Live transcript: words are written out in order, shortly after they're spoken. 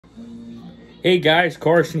Hey guys,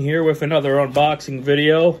 Carson here with another unboxing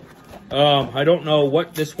video. I don't know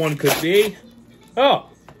what this one could be. Oh,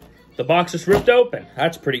 the box is ripped open.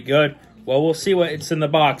 That's pretty good. Well, we'll see what it's in the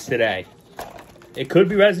box today. It could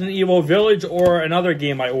be Resident Evil Village or another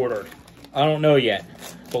game I ordered. I don't know yet,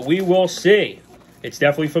 but we will see. It's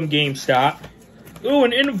definitely from GameStop. Ooh,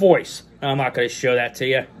 an invoice. I'm not going to show that to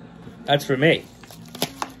you. That's for me.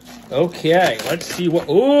 Okay, let's see what...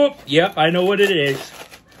 Ooh, yep, I know what it is.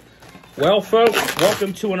 Well, folks,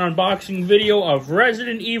 welcome to an unboxing video of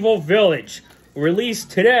Resident Evil Village,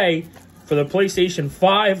 released today for the PlayStation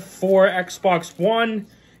 5, 4, Xbox One,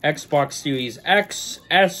 Xbox Series X,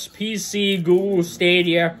 S, PC, Google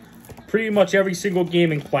Stadia, pretty much every single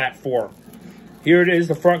gaming platform. Here it is,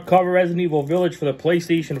 the front cover, Resident Evil Village for the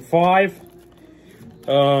PlayStation 5. It's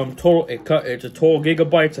a total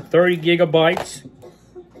gigabytes of 30 gigabytes.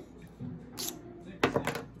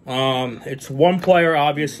 It's one player,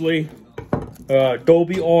 obviously.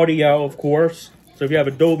 Dolby Audio, of course. So if you have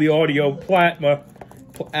a Dolby Audio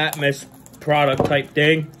Atmos product type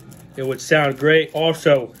thing, it would sound great.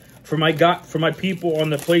 Also, for my people on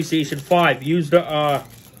the PlayStation 5, use the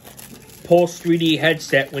Pulse 3D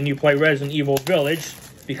headset when you play Resident Evil Village,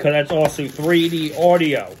 because that's also 3D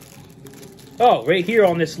audio. Oh, right here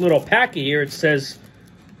on this little packet here, it says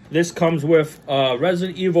this comes with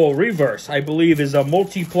Resident Evil Reverse, I believe is a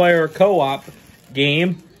multiplayer co-op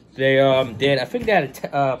game. They I think they had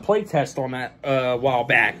a play test on that a while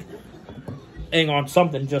back. Hang on,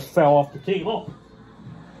 something just fell off the table.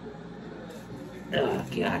 Oh,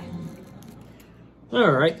 God.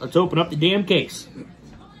 Alright, let's open up the damn case.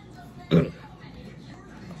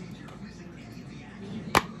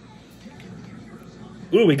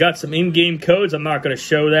 Ooh, we got some in-game codes. I'm not going to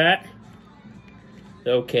show that.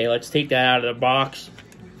 Okay, let's take that out of the box.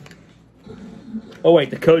 Oh, wait,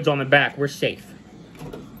 the code's on the back. We're safe.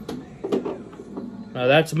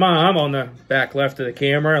 That's Mom on the back left of the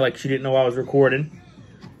camera, like she didn't know I was recording.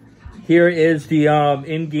 Here is the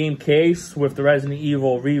in-game case with the Resident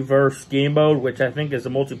Evil Reverse game mode, which I think is a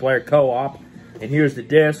multiplayer co-op. And here's the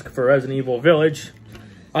disc for Resident Evil Village.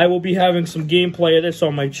 I will be having some gameplay of this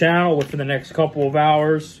on my channel within the next couple of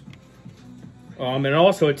hours. And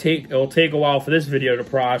also it'll take a while for this video to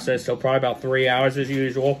process, so probably about 3 hours as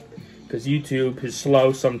usual, because YouTube is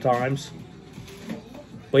slow sometimes.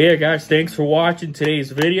 But yeah, guys, thanks for watching today's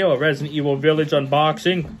video of Resident Evil Village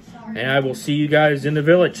unboxing, and I will see you guys in the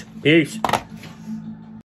village. Peace.